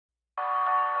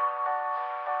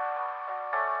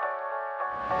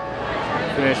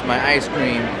Finish my ice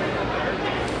cream.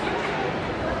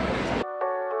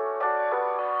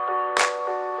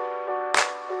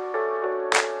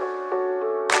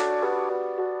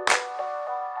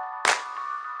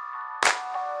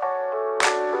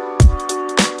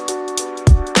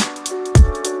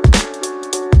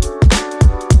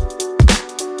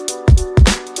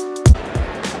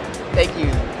 Thank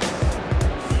you.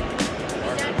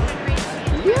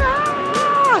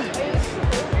 Yeah!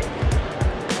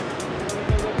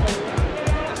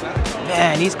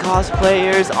 Man, these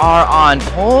cosplayers are on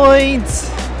point.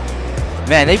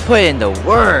 Man, they put in the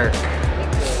work.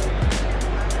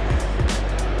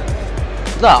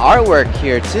 There's a lot of artwork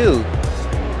here too.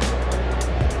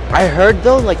 I heard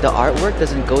though, like the artwork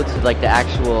doesn't go to like the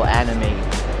actual anime.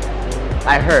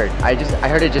 I heard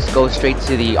it just goes straight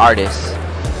to the artist.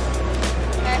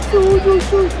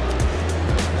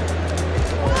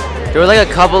 There were like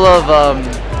a couple of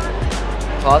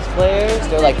cosplayers.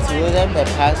 There were like 2 of them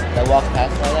that walked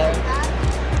past my life.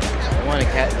 I wanted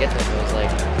to get them. It was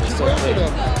like just so quick.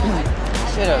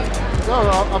 Should've. No,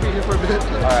 I'll be here for a bit.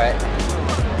 All right.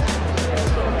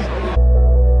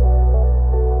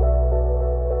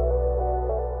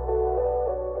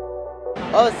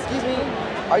 Oh, excuse me.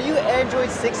 Are you Android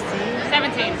 16?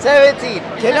 17. 17.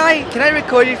 Can I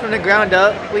record you from the ground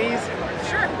up, please?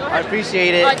 Sure, go ahead. I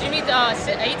appreciate it. Do you need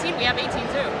 18? We have 18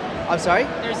 too. I'm sorry?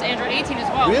 There's Android 18 as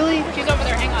well. Really? She's over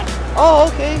there, hang on. Oh,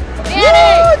 okay.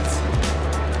 Danny! What?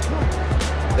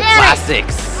 The Danny!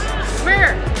 classics. Come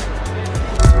here.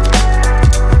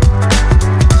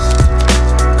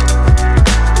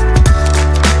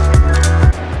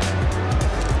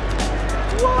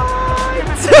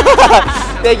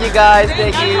 Thank you guys,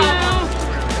 thank you.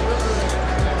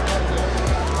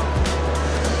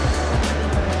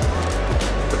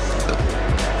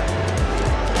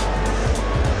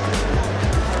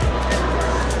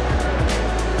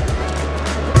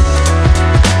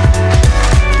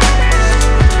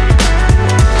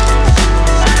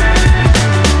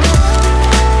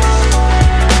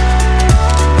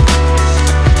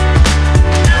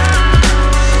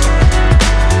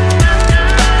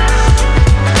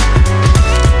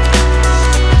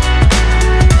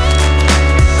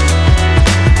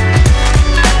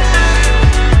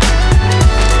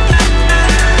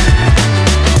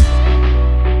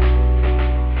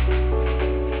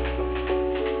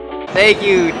 Thank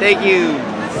you, thank you.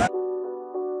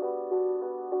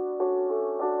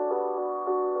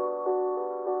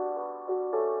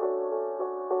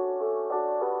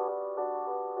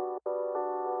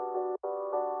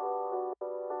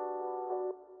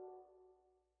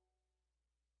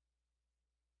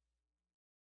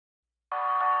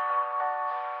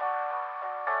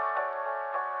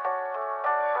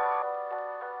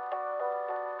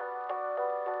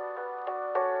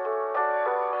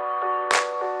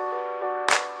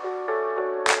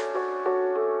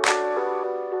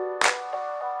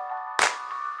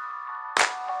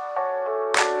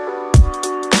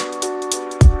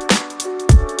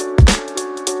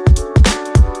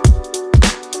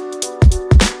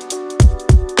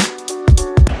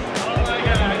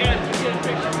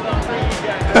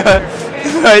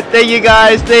 Alright, thank you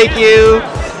guys, thank you.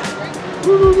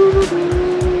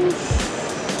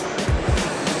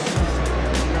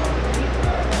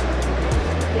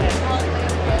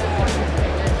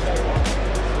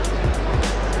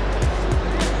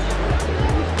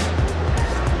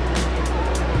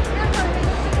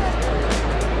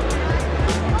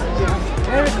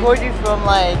 Can I record you from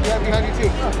like... Yeah, behind you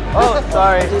too. Oh,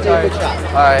 sorry, sorry.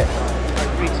 Alright.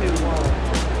 3, 2, 1.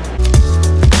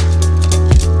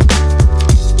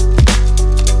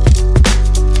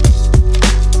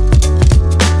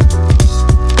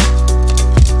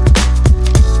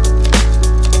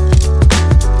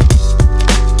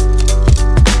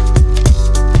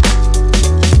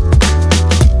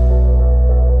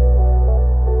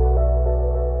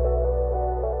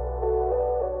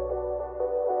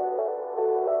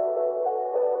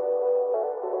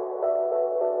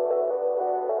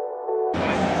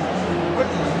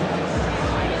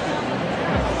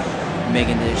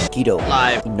 Making this keto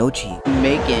live nochi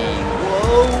making.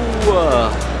 Whoa,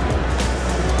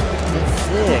 that's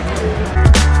sick.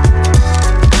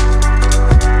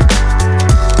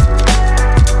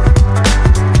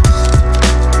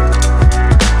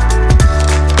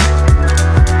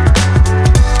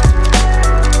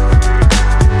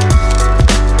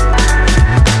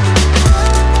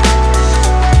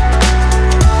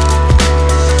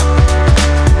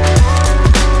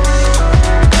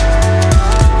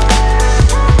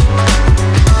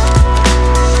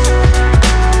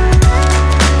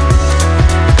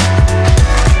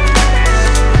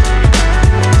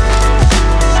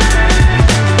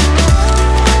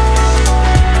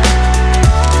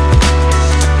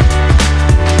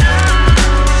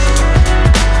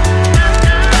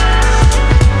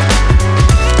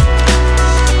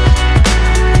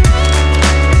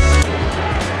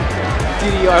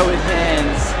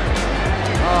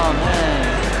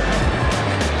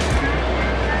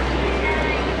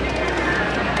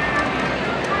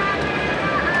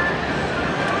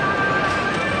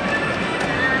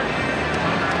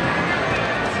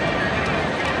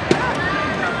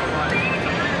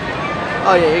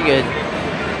 Oh yeah, you're good.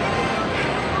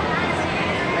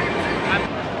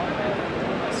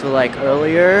 So like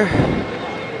earlier,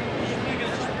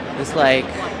 this like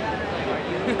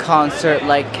concert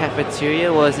like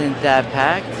cafeteria wasn't that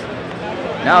packed.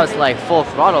 Now it's like full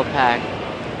throttle packed.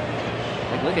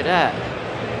 Like look at that.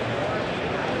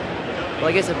 Well,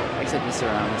 I guess except this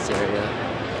around this area.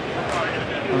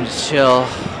 I'm just chill.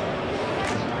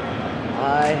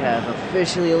 I have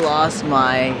officially lost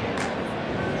my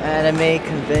anime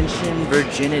convention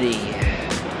virginity.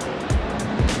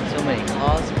 So many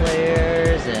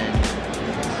cosplayers and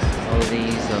all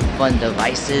these fun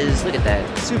devices. Look at that,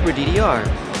 super DDR. A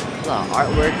lot of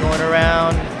artwork going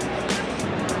around.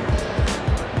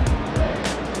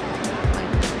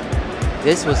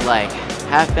 This was like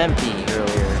half empty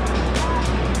earlier.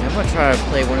 I'm gonna try to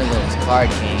play one of those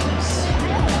card games.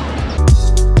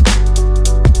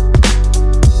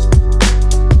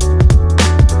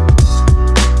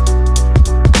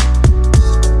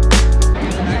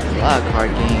 A lot of card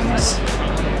games. A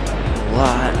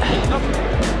lot.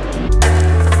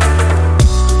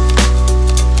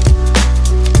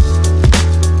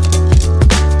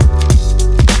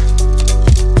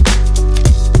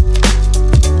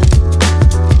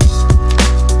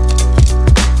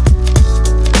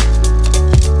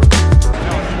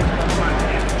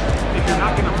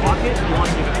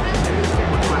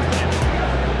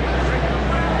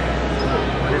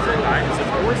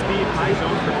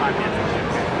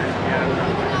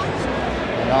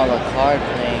 And all the card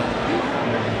playing,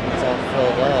 it's all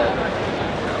filled up.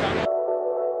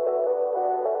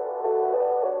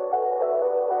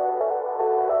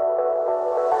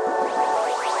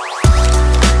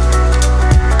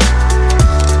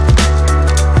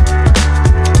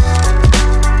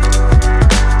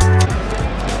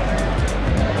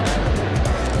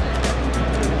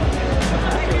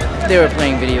 They were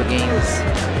playing video games.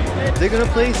 They're gonna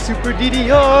play Super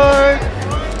DDR!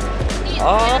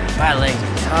 Oh, my legs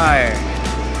are tired.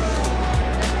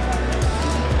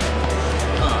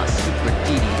 Oh, Super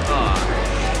DDR.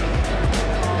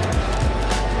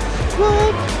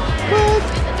 What?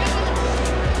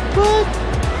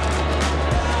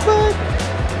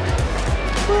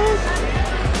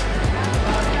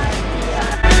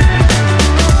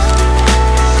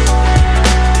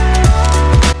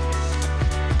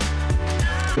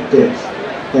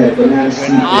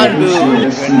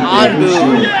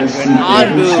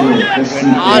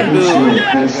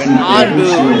 On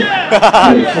move.